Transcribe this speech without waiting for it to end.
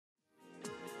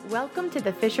Welcome to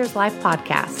the Fishers Life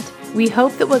Podcast. We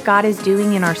hope that what God is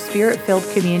doing in our spirit-filled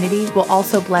community will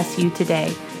also bless you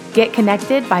today. Get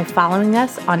connected by following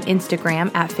us on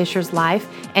Instagram at Fishers Life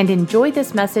and enjoy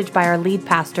this message by our lead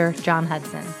pastor, John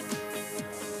Hudson.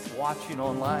 Watching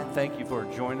online, thank you for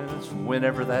joining us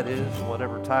whenever that is,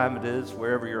 whatever time it is,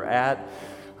 wherever you're at.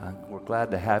 We're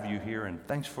glad to have you here, and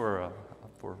thanks for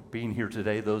being here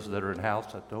today. Those that are in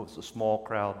house, I know it's a small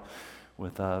crowd.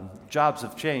 With jobs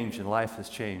have changed and life has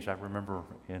changed. I remember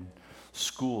in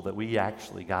school that we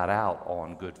actually got out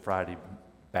on Good Friday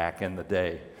back in the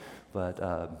day, but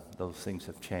those things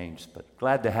have changed. But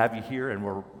glad to have you here,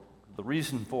 and the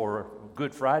reason for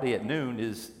Good Friday at noon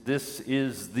is this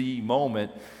is the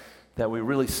moment that we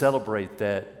really celebrate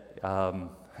that,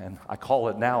 and I call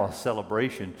it now a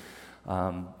celebration,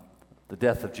 the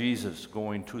death of Jesus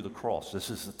going to the cross. This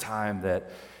is the time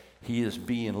that he is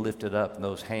being lifted up, and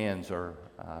those hands are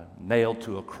nailed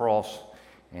to a cross,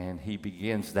 and he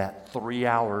begins that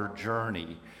 3-hour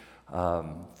journey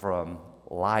from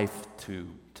life to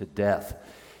death.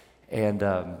 And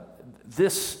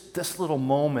this little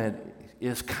moment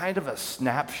is kind of a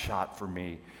snapshot for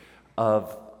me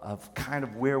of kind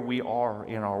of where we are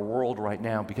in our world right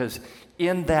now, because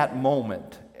in that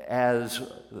moment, as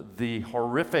the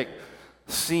horrific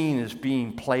scene is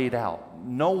being played out,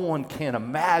 no one can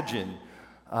imagine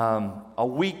a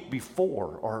week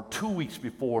before or 2 weeks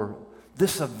before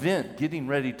this event getting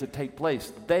ready to take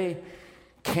place. They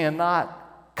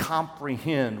cannot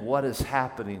comprehend what is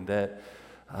happening, that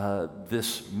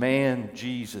this man,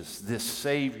 Jesus, this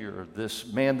Savior,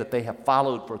 this man that they have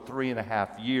followed for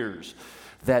 3.5 years,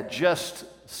 that just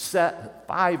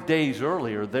 5 days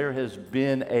earlier, there has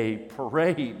been a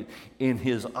parade in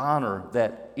his honor,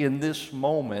 that in this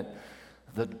moment,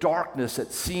 the darkness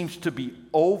that seems to be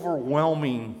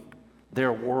overwhelming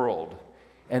their world.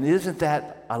 And isn't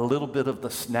that a little bit of the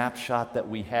snapshot that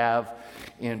we have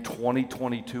in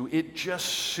 2022? It just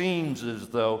seems as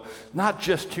though, not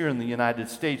just here in the United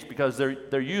States, because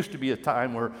there used to be a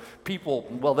time where people,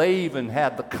 they even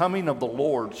had the coming of the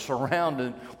Lord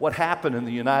surrounding what happened in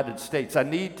the United States. I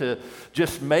need to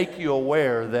just make you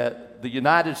aware that the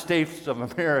United States of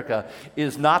America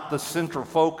is not the central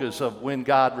focus of when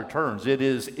God returns. It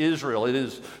is Israel, it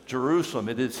is Jerusalem,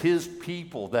 it is his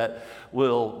people that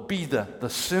will be the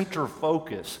center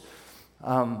focus.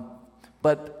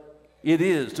 But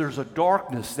there's a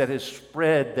darkness that is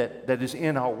spread that is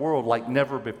in our world like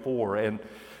never before, and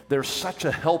there's such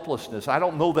a helplessness. I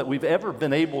don't know that we've ever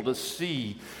been able to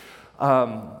see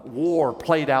war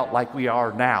played out like we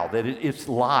are now, that it's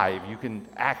live. You can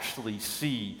actually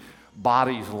see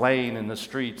bodies laying in the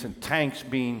streets and tanks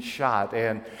being shot,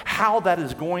 and how that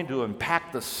is going to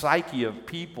impact the psyche of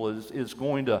people is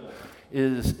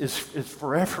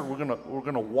forever. We're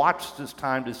gonna watch this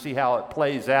time to see how it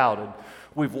plays out. And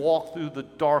we've walked through the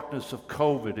darkness of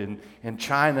COVID, and in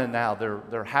China now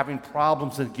they're having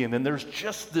problems again, and there's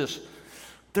just this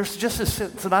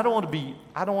sense, and I don't want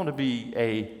to be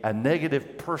a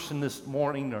negative person this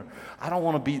morning, or I don't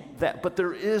want to be that, but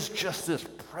there is just this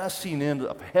pressing in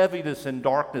of heaviness and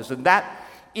darkness, and that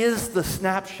is the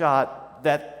snapshot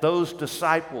that those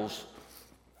disciples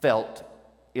felt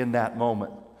in that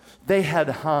moment. They had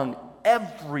hung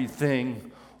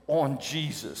everything on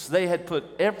Jesus. They had put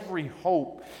every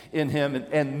hope in him,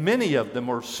 and many of them,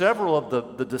 or several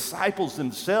of the disciples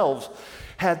themselves,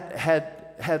 had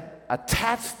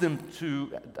attached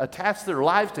their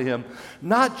lives to him,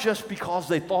 not just because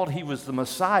they thought he was the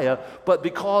Messiah, but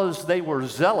because they were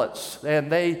zealots,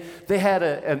 and they had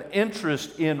an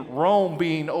interest in Rome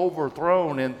being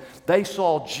overthrown, and they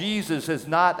saw Jesus as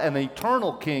not an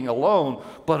eternal king alone,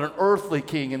 but an earthly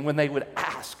king. And when they would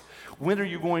ask, when are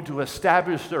you going to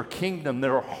establish their kingdom,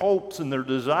 their hopes and their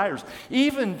desires,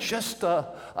 even just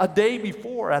a day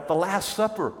before at the Last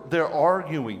Supper, they're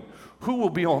arguing who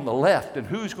will be on the left, and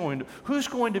who's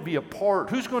going to be a part,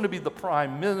 who's going to be the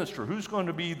prime minister, who's going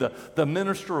to be the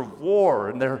minister of war,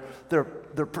 and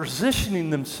they're positioning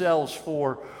themselves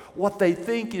for what they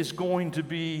think is going to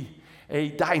be a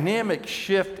dynamic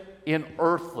shift in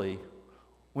earthly,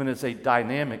 when it's a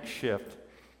dynamic shift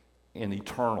in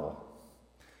eternal.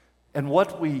 And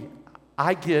what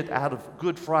I get out of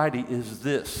Good Friday is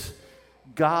this: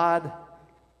 God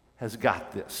has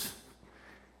got this.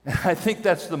 And I think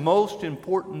that's the most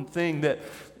important thing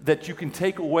that you can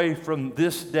take away from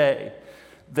this day,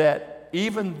 that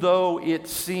even though it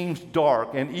seems dark,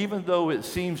 and even though it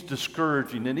seems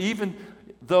discouraging, and even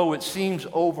though it seems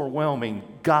overwhelming,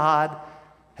 God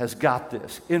has got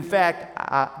this. In fact,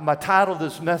 my title of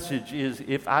this message is,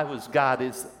 if I was God,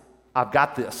 is I've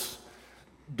got this.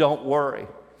 Don't worry.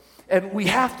 And we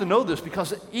have to know this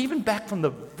because even back from the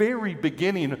very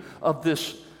beginning of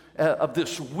this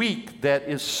week that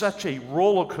is such a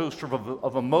roller coaster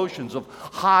of emotions, of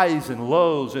highs and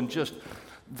lows, and just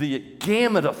the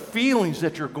gamut of feelings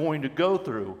that you're going to go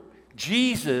through,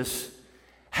 Jesus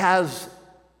has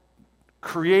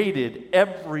created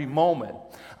every moment.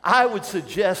 I would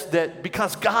suggest that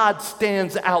because God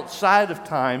stands outside of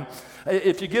time,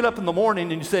 if you get up in the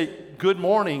morning and you say, "Good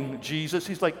morning, Jesus,"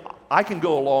 he's like, "I can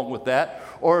go along with that."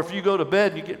 Or if you go to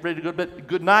bed and you get ready to go to bed,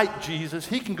 "Good night, Jesus,"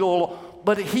 he can go along.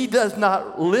 But he does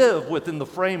not live within the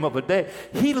frame of a day.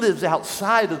 He lives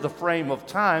outside of the frame of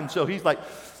time. So he's like,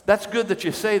 "That's good that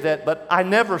you say that, but I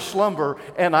never slumber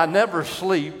and I never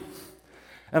sleep."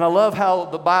 And I love how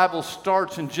the Bible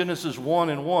starts in Genesis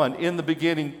 1:1, "In the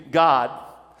beginning, God."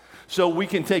 So we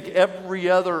can take every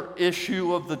other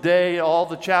issue of the day, all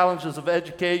the challenges of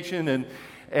education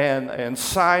and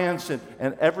science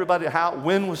and everybody,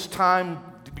 when was time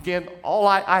to begin? All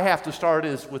I have to start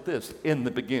is with this: in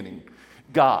the beginning,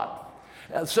 God.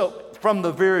 And so from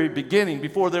the very beginning,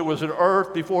 before there was an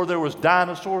earth, before there was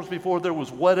dinosaurs, before there was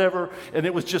whatever, and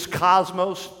it was just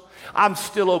cosmos, I'm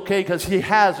still okay because he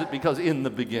has it, because in the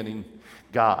beginning,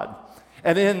 God.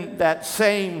 And in that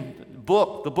same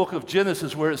book, the book of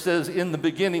Genesis, where it says, "In the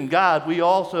beginning, God," we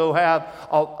also have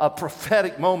a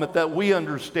prophetic moment that we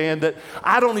understand that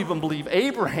I don't even believe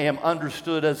Abraham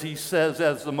understood, as he says,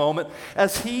 as the moment,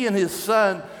 as he and his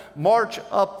son march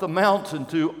up the mountain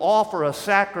to offer a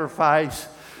sacrifice.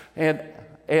 And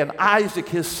Isaac,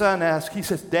 his son, asks, he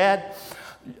says, "Dad,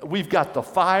 we've got the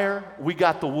fire, we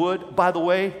got the wood." By the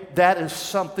way, that is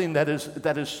something that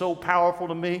is so powerful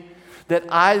to me, that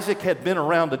Isaac had been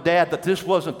around a dad, that this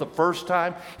wasn't the first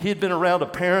time. He had been around a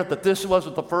parent, that this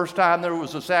wasn't the first time there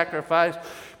was a sacrifice.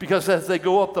 Because as they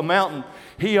go up the mountain,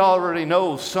 he already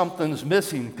knows something's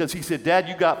missing. Because he said, "Dad,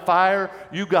 you got fire,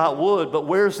 you got wood, but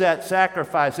where's that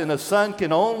sacrifice?" And a son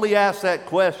can only ask that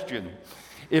question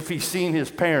if he's seen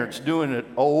his parents doing it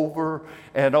over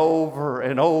and over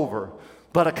and over.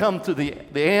 But I come to the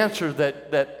answer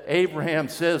that Abraham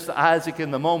says to Isaac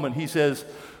in the moment. He says,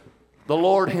 "The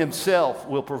Lord himself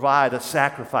will provide a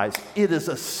sacrifice." It is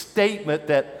a statement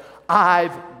that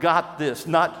I've got this,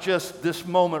 not just this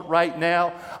moment right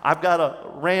now. I've got a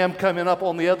ram coming up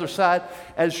on the other side.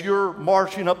 As you're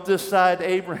marching up this side,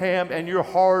 Abraham, and your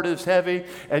heart is heavy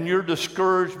and you're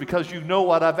discouraged because you know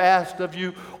what I've asked of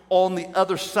you, on the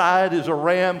other side is a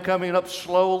ram coming up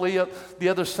slowly up the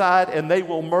other side, and they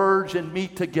will merge and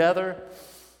meet together.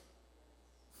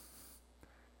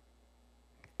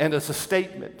 And it's a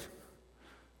statement.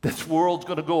 This world's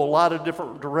going to go a lot of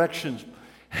different directions.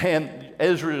 And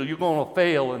Israel, you're going to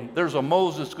fail. And there's a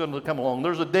Moses going to come along.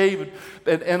 There's a David.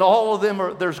 And all of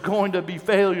them, there's going to be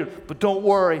failure. But don't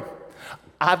worry.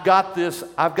 I've got this.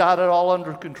 I've got it all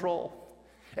under control.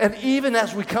 And even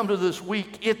as we come to this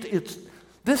week,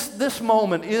 this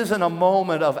moment isn't a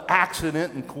moment of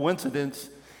accident and coincidence.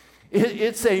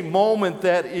 It's a moment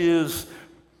that is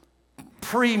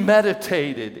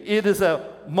premeditated. It is a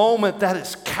moment that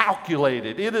is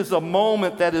calculated. It is a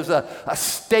moment that is a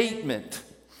statement.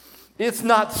 It's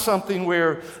not something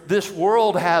where this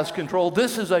world has control.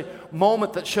 This is a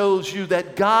moment that shows you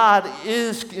that God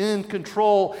is in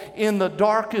control in the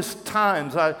darkest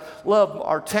times. I love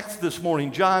our text this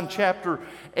morning. John chapter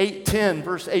 8:10,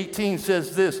 verse 18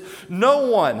 says this: "No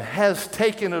one has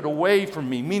taken it away from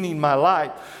me," meaning my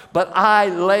life, "but I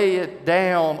lay it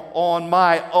down on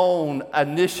my own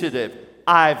initiative."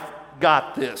 I've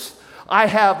got this. I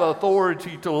have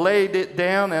authority to lay it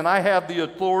down, and I have the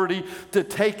authority to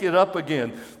take it up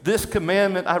again. This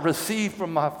commandment I received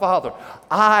from my Father.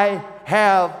 I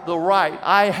have the right.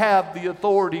 I have the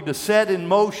authority to set in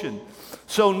motion.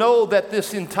 So know that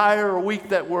this entire week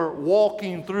that we're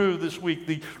walking through this week,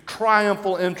 the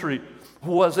triumphal entry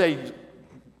was a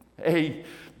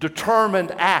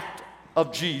determined act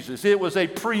of Jesus. It was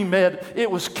it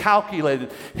was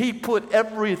calculated. He put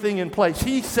everything in place.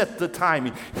 He set the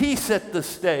timing. He set the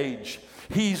stage.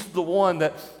 He's the one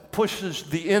that pushes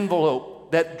the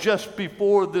envelope that just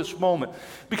before this moment.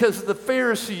 Because the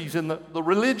Pharisees and the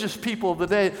religious people of the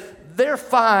day, they're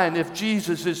fine if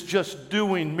Jesus is just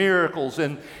doing miracles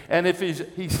and if he's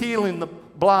healing the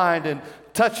blind and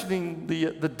touching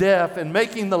the deaf and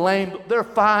making the lame. They're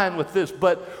fine with this.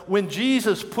 But when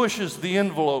Jesus pushes the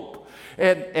envelope,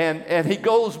 and he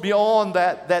goes beyond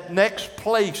that next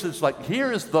place, it's like,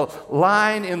 here is the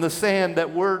line in the sand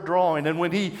that we're drawing. And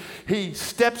when he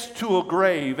steps to a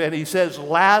grave and he says,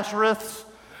 "Lazarus,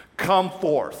 come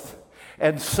forth."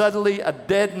 and suddenly a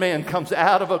dead man comes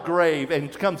out of a grave and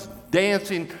comes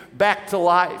dancing back to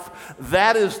life.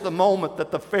 That is the moment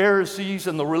that the Pharisees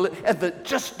and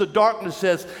just the darkness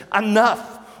says,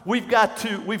 enough. We've got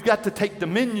to take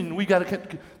dominion.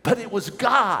 But it was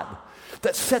God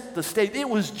that set the stage. It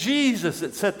was Jesus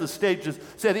that set the stage,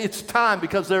 said it's time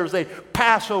because there's a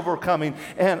Passover coming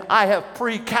and I have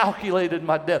pre-calculated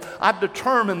my death. I've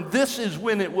determined this is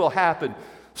when it will happen.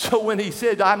 So when he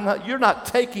said, you're not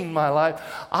taking my life,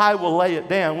 I will lay it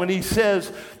down. When he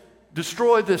says,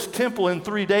 destroy this temple in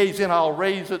 3 days and I'll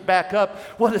raise it back up,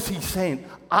 what is he saying?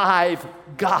 I've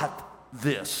got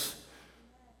this.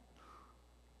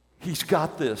 He's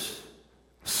got this.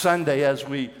 Sunday, as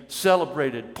we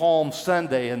celebrated Palm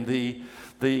Sunday and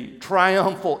the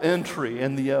triumphal entry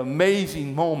and the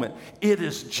amazing moment, it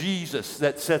is Jesus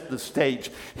that set the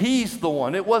stage. He's the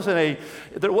one. There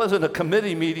wasn't a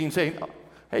committee meeting saying,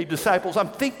 hey, disciples, I'm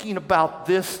thinking about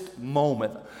this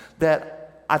moment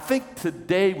that I think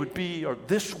today would be, or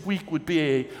this week would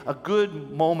be a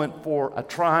good moment for a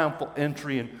triumphal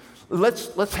entry. And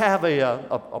let's have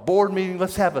a board meeting.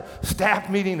 Let's have a staff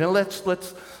meeting, and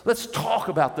let's talk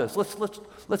about this.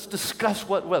 Let's discuss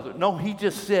what weather. No, he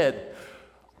just said,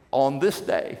 on this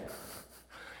day,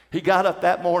 he got up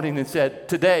that morning and said,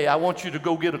 today I want you to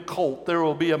go get a colt. There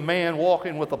will be a man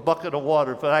walking with a bucket of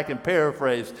water, if I can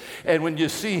paraphrase. And when you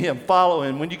see him, follow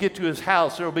him. When you get to his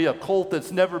house, there will be a colt that's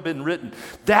never been ridden.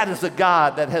 That is a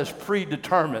God that has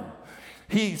predetermined.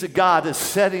 He's a God that's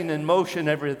setting in motion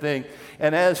everything.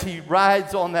 And as he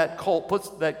rides on that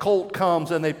colt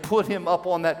comes and they put him up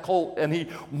on that colt and he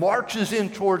marches in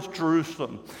towards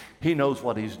Jerusalem. He knows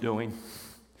what he's doing.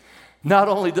 Not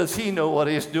only does he know what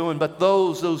he's doing, but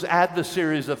those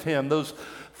adversaries of him, those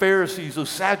Pharisees, those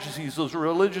Sadducees, those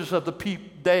religious of the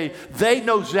day, they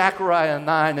know Zechariah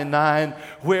 9:9,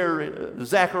 where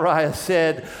Zechariah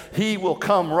said he will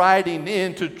come riding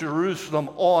into Jerusalem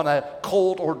on a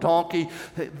colt or donkey.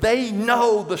 They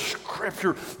know the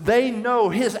scripture. They know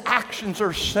his actions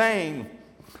are saying,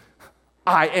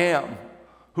 I am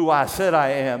who I said I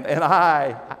am, and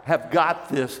I have got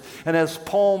this. And as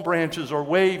palm branches are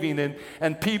waving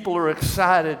and people are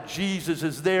excited, Jesus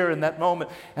is there in that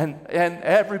moment. And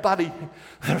everybody,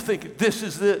 they're thinking, this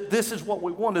is what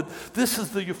we wanted. This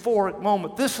is the euphoric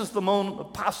moment. This is the moment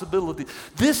of possibility.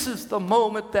 This is the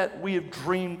moment that we have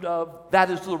dreamed of. That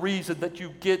is the reason that you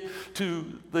get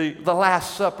to the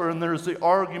Last Supper and there's the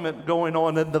argument going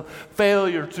on and the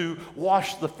failure to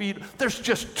wash the feet. There's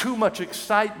just too much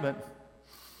excitement.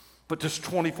 But just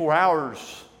 24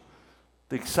 hours,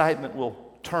 the excitement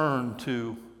will turn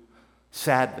to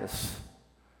sadness.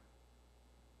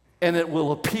 And it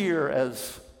will appear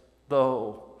as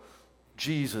though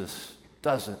Jesus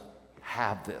doesn't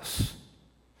have this.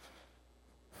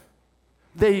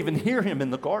 They even hear him in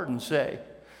the garden say,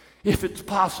 if it's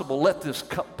possible, let this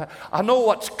cup pass. I know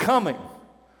what's coming.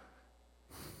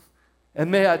 And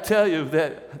may I tell you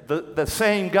that the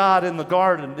same God in the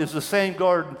garden is the same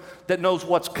garden that knows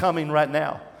what's coming right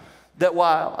now. That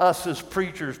while us as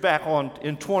preachers back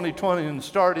in 2020 and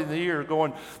starting the year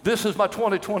going, this is my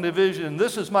 2020 vision,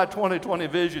 this is my 2020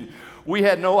 vision, we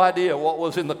had no idea what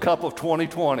was in the cup of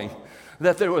 2020.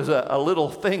 That there was a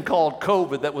little thing called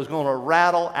COVID that was going to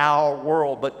rattle our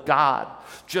world. But God,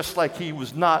 just like he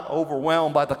was not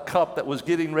overwhelmed by the cup that was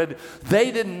getting ready,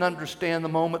 they didn't understand the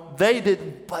moment. They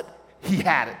didn't, but he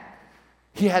had it.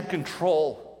 He had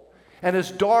control. And as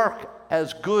dark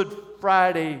as Good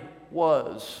Friday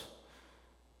was,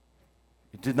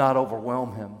 it did not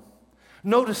overwhelm him.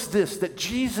 Notice this, that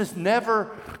Jesus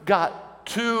never got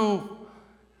too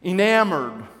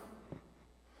enamored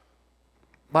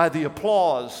by the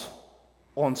applause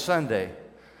on Sunday.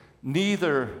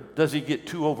 Neither does he get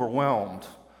too overwhelmed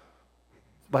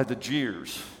by the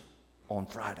jeers on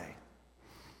Friday.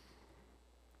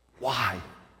 Why?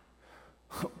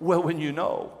 Well, when you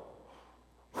know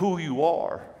who you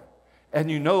are,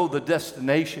 and you know the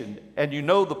destination, and you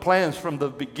know the plans from the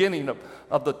beginning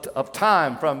of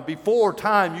time, from before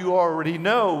time, you already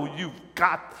know you've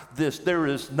got this. There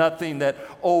is nothing that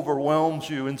overwhelms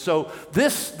you. And so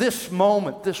this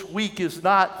moment, this week is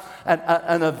not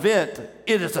an event.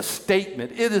 It is a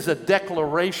statement. It is a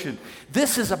declaration.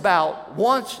 This is about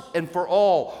once and for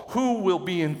all who will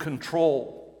be in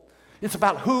control. It's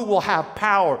about who will have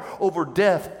power over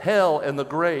death, hell, and the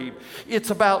grave.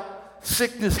 It's about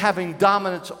sickness having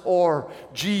dominance or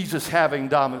Jesus having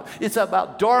dominance. It's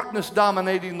about darkness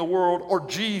dominating the world or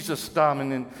Jesus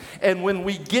dominating. And when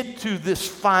we get to this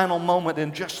final moment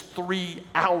in just 3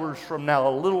 hours from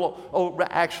now,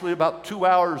 actually about 2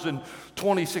 hours and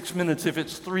 26 minutes if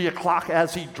it's 3 o'clock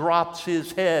as he drops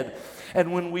his head.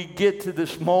 And when we get to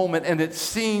this moment and it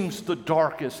seems the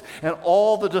darkest and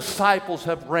all the disciples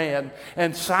have ran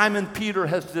and Simon Peter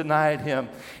has denied him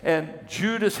and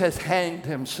Judas has hanged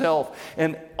himself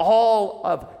and all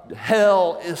of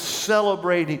hell is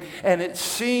celebrating and it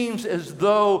seems as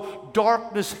though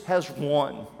darkness has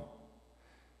won,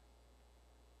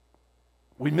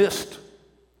 we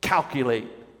miscalculate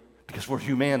because we're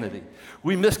humanity.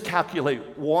 We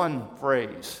miscalculate one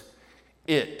phrase.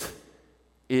 It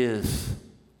is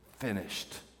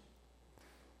finished.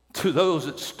 To those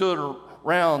that stood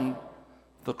around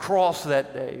the cross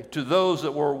that day, to those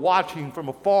that were watching from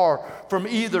afar, from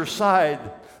either side,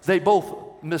 they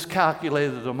both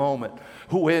miscalculated a moment.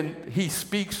 When he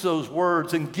speaks those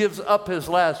words and gives up his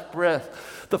last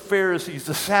breath, the Pharisees,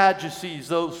 the Sadducees,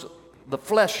 the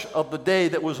flesh of the day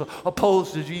that was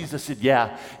opposed to Jesus said,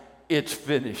 yeah, it's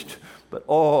finished. But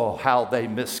oh, how they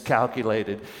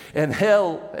miscalculated. And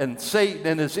hell and Satan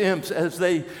and his imps, as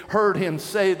they heard him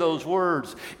say those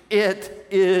words, it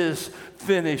is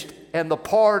finished. And the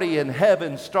party in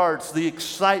heaven starts, the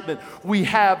excitement. We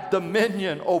have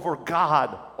dominion over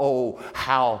God. Oh,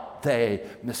 how they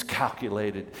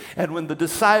miscalculated. And when the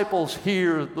disciples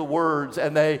hear the words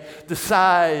and they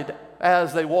decide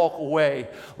as they walk away,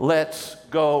 let's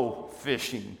go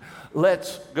fishing.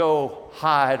 Let's go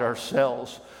hide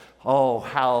ourselves. Oh,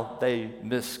 how they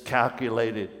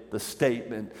miscalculated the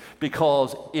statement,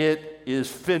 because it is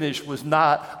finished was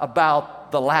not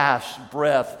about the last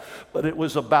breath, but it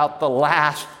was about the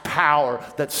last power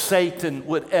that Satan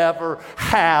would ever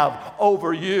have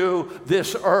over you,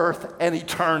 this earth, and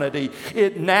eternity.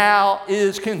 It now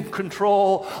is in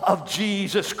control of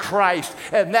Jesus Christ,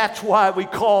 and that's why we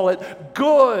call it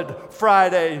Good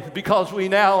Friday, because we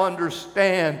now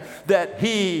understand that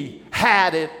He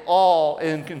had it all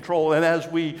in control. And as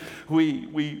we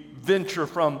venture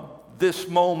from this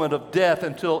moment of death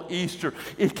until Easter,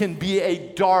 it can be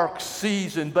a dark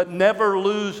season, but never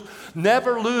lose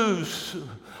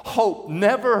hope.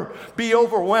 Never be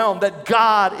overwhelmed that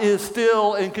God is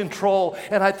still in control.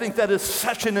 And I think that is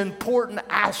such an important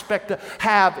aspect to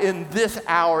have in this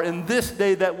hour, in this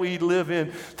day that we live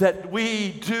in, that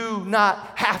we do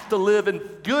not have to live. And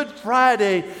Good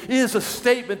Friday is a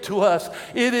statement to us.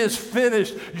 It is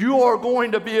finished. You are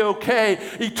going to be okay.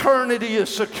 Eternity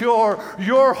is secure.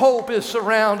 Your hope is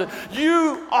surrounded.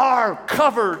 You are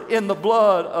covered in the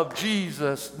blood of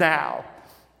Jesus now.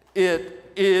 It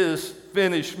is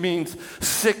finished means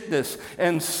sickness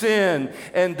and sin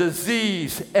and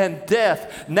disease and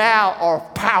death now are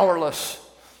powerless.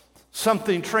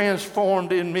 Something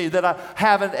transformed in me that I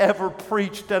haven't ever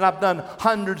preached, and I've done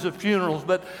hundreds of funerals,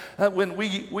 but when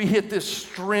we hit this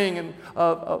string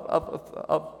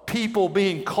of people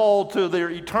being called to their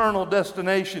eternal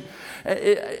destination,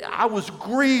 I was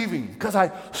grieving because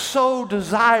I so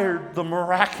desired the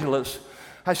miraculous.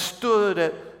 I stood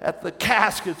at the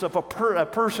caskets of a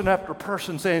person after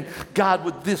person saying, God,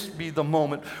 would this be the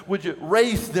moment? Would you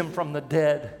raise them from the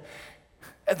dead?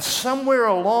 And somewhere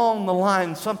along the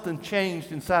line, something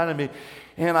changed inside of me.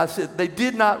 And I said, they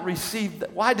did not receive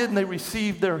that. Why didn't they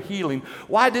receive their healing?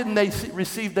 Why didn't they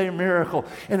receive their miracle?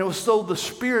 And it was so the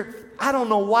Spirit, I don't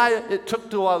know why it took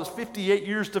till I was 58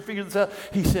 years to figure this out.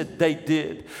 He said they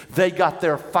did. They got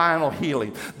their final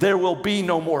healing. There will be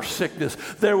no more sickness.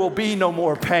 There will be no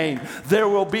more pain. There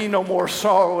will be no more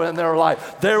sorrow in their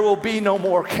life. There will be no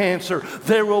more cancer.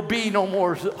 There will be no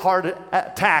more heart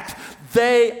attacks.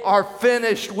 They are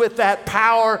finished with that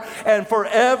power, and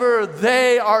forever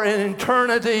they are in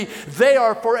eternity. They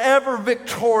are forever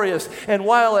victorious. And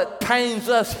while it pains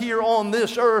us here on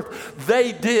this earth,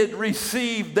 they did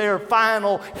receive their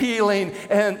final healing,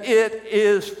 and it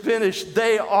is finished.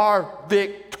 They are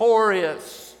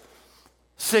victorious.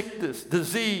 Sickness,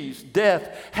 disease,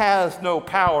 death has no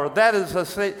power. That is a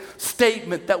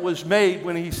statement that was made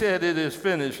when he said it is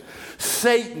finished.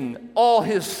 Satan, all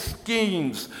his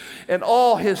schemes and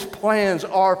all his plans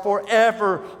are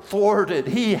forever thwarted.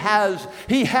 He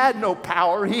had no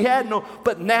power.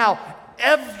 But now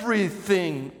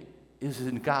everything is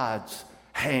in God's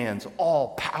hands. All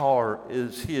power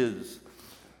is his.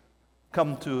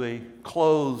 Come to a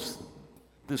close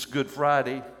this Good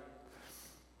Friday.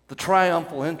 The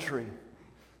triumphal entry,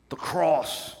 the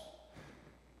cross.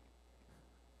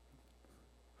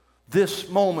 This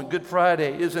moment, Good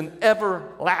Friday, is an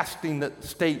everlasting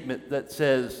statement that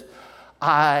says,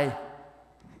 I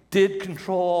did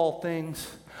control all things,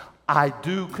 I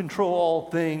do control all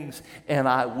things, and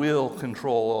I will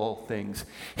control all things.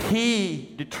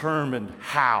 He determined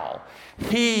how.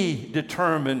 He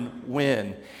determined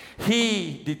when.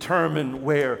 He determined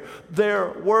where. There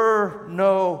were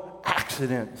no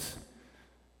accidents.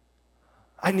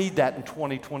 I need that in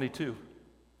 2022.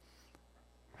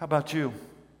 How about you?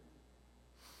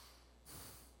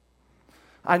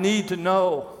 I need to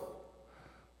know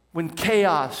when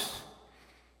chaos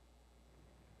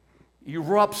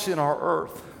erupts in our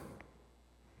earth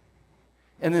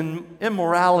and then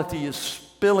immorality is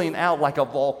spilling out like a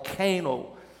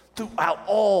volcano throughout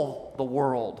all the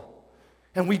world,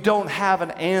 and we don't have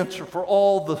an answer for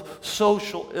all the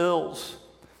social ills.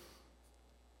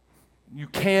 You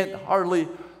can't hardly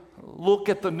look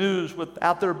at the news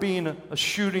without there being a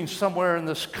shooting somewhere in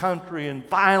this country and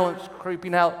violence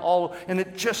creeping out all, and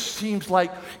it just seems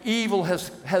like evil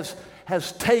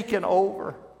has taken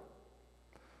over.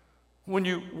 When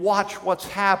you watch what's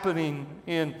happening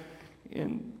in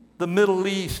the Middle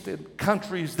East and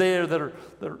countries there that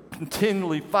are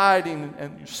continually fighting,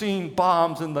 and you're seeing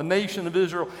bombs, and the nation of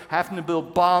Israel having to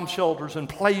build bomb shelters and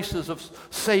places of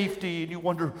safety, and you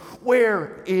wonder,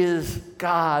 where is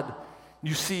God?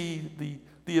 You see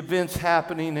the events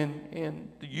happening in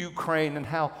the Ukraine and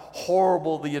how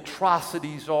horrible the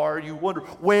atrocities are. You wonder,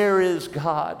 where is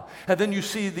God? And then you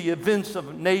see the events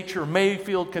of nature,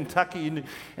 Mayfield, Kentucky,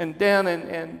 and down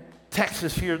in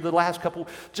Texas here, the last couple,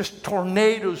 just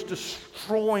tornadoes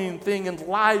destroying things and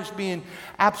lives being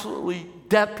absolutely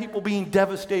dead, people being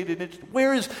devastated.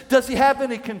 Does he have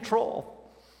any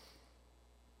control?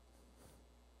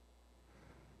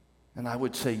 And I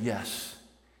would say yes.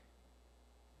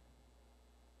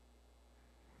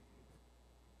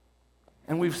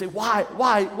 And we say,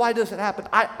 why does it happen?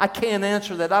 I can't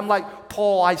answer that. I'm like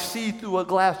Paul, I see through a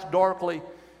glass darkly.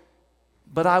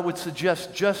 But I would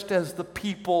suggest, just as the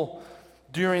people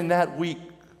during that week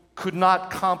could not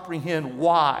comprehend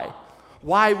why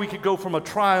we could go from a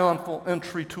triumphal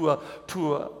entry to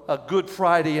a Good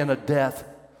Friday and a death,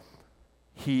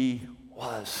 he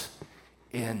was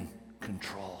in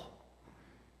control.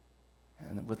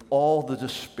 And with all the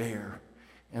despair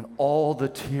and all the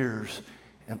tears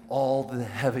and all the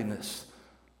heaviness,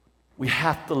 we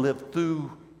have to live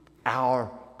through our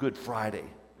Good Friday.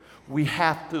 We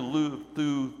have to live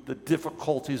through the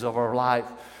difficulties of our life,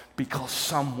 because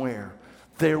somewhere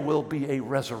there will be a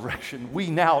resurrection. We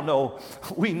now know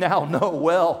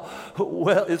well,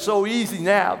 it's so easy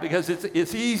now, because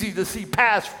it's easy to see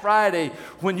past Friday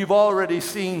when you've already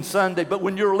seen Sunday. But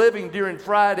when you're living during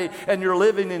Friday, and you're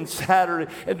living in Saturday,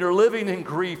 and you're living in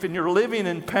grief, and you're living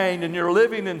in pain, and you're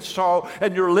living in sorrow,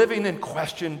 and you're living in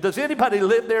question, does anybody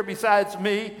live there besides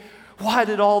me? Why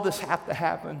did all this have to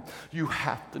happen? You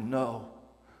have to know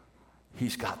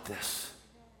he's got this.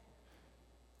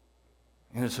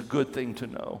 And it's a good thing to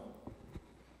know.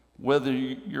 Whether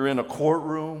you're in a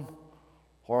courtroom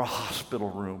or a hospital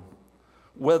room,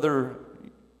 whether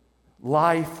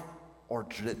life or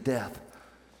death,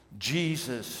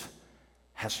 Jesus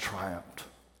has triumphed.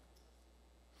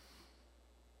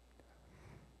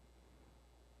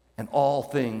 And all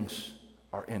things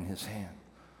are in his hand.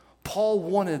 Paul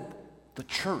wanted the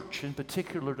church in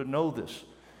particular to know this.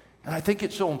 And I think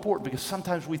it's so important, because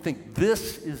sometimes we think we're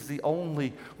the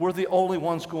only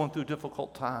ones going through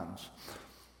difficult times.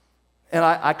 And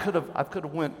I could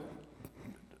have went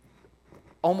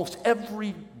almost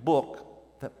every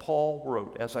book that Paul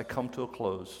wrote, as I come to a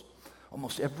close,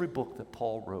 almost every book that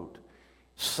Paul wrote,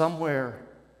 somewhere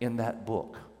in that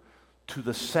book, to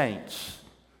the saints,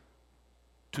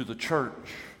 to the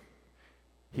church,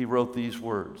 he wrote these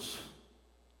words: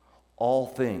 all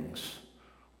things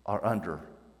are under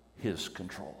his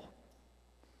control.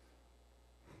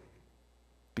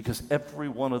 Because every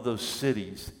one of those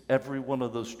cities, every one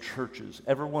of those churches,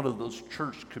 every one of those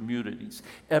church communities,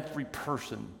 every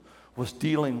person was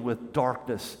dealing with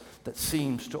darkness that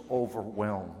seems to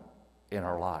overwhelm in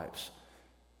our lives.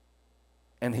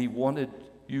 And he wanted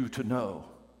you to know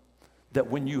that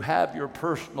when you have your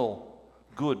personal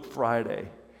Good Friday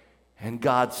and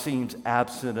God seems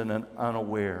absent and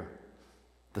unaware,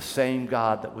 the same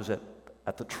God that was at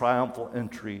the triumphal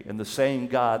entry, and the same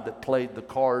God that played the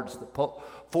cards that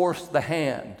forced the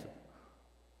hand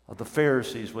of the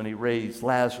Pharisees when he raised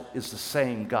Lazarus, is the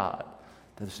same God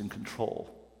that is in control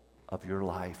of your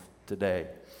life today.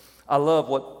 I love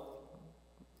what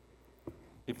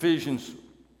Ephesians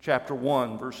chapter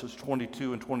 1, verses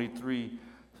 22 and 23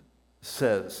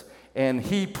 says. And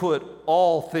he put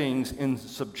all things in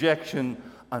subjection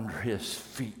under his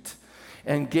feet,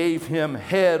 and gave him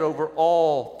head over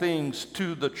all things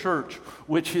to the church,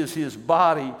 which is his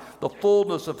body, the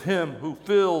fullness of him who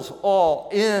fills all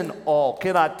in all.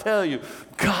 Can I tell you,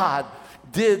 God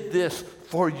did this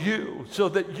for you so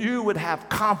that you would have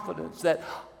confidence that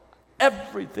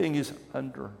everything is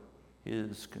under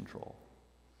His control.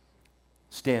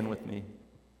 Stand with me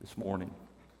this morning.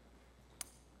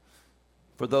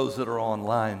 For those that are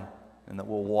online and that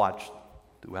will watch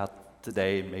throughout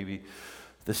today, maybe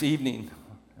this evening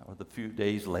or the few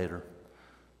days later,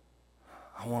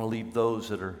 I want to leave those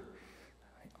that are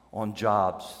on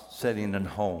jobs, sitting in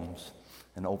homes,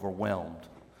 and overwhelmed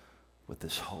with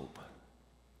this hope.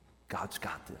 God's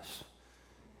got this.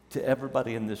 To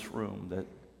everybody in this room that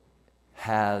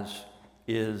has,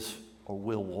 is, or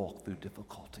will walk through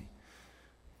difficulty,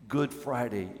 Good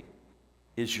Friday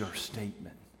is your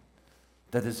statement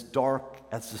that as dark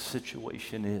as the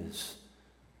situation is,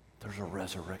 there's a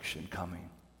resurrection coming.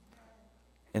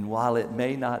 And while it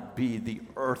may not be the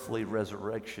earthly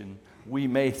resurrection, we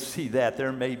may see that.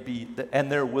 There may be,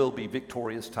 and there will be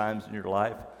victorious times in your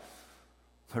life.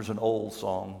 There's an old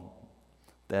song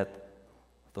that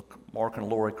the Mark and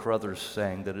Lori Carruthers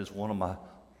sang that is one of my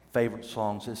favorite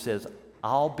songs. It says,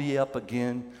 I'll be up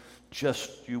again,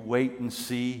 just you wait and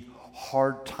see.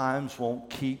 Hard times won't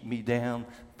keep me down.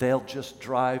 They'll just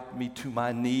drive me to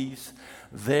my knees.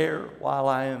 There, while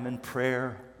I am in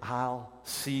prayer, I'll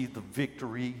see the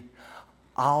victory.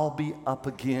 I'll be up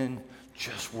again.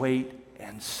 Just wait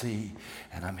and see.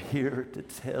 And I'm here to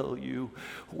tell you,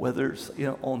 whether it's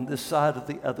on this side or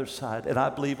the other side, and I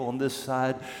believe on this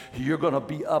side, you're going to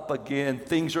be up again.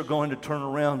 Things are going to turn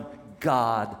around.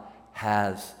 God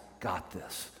has got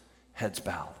this. Heads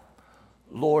bowed.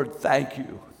 Lord, thank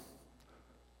you.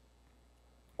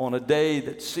 On a day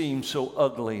that seemed so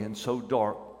ugly and so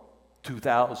dark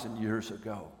 2,000 years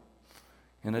ago,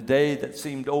 in a day that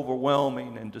seemed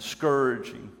overwhelming and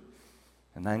discouraging,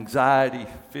 and anxiety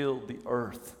filled the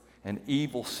earth, and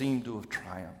evil seemed to have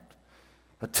triumphed.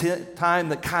 A time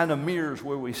that kind of mirrors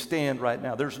where we stand right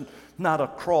now. There's not a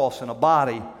cross and a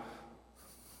body,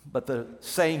 but the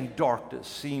same darkness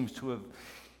seems to have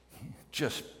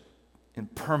just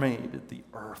impermeated the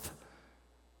earth.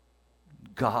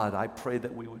 God, I pray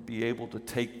that we would be able to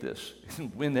take this,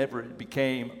 whenever it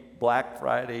became Black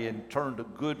Friday and turned to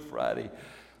Good Friday.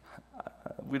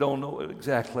 We don't know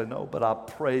exactly, but I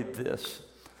pray this,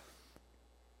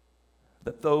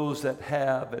 that those that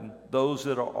have and those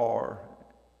that are,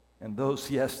 and those,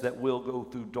 yes, that will go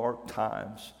through dark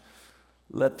times,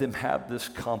 let them have this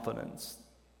confidence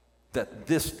that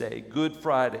this day, Good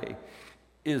Friday,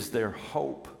 is their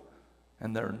hope,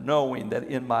 and their knowing that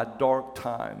in my dark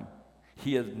time,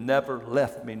 He has never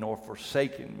left me nor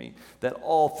forsaken me, that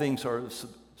all things are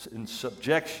in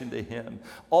subjection to Him.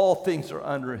 All things are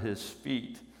under His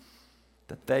feet,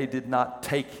 that they did not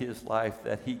take His life,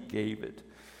 that He gave it,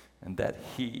 and that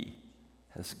He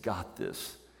has got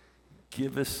this.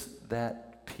 Give us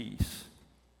that peace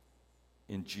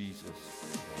in Jesus.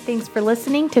 Thanks for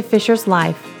listening to Fisher's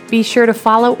Life. Be sure to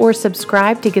follow or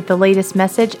subscribe to get the latest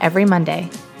message every Monday.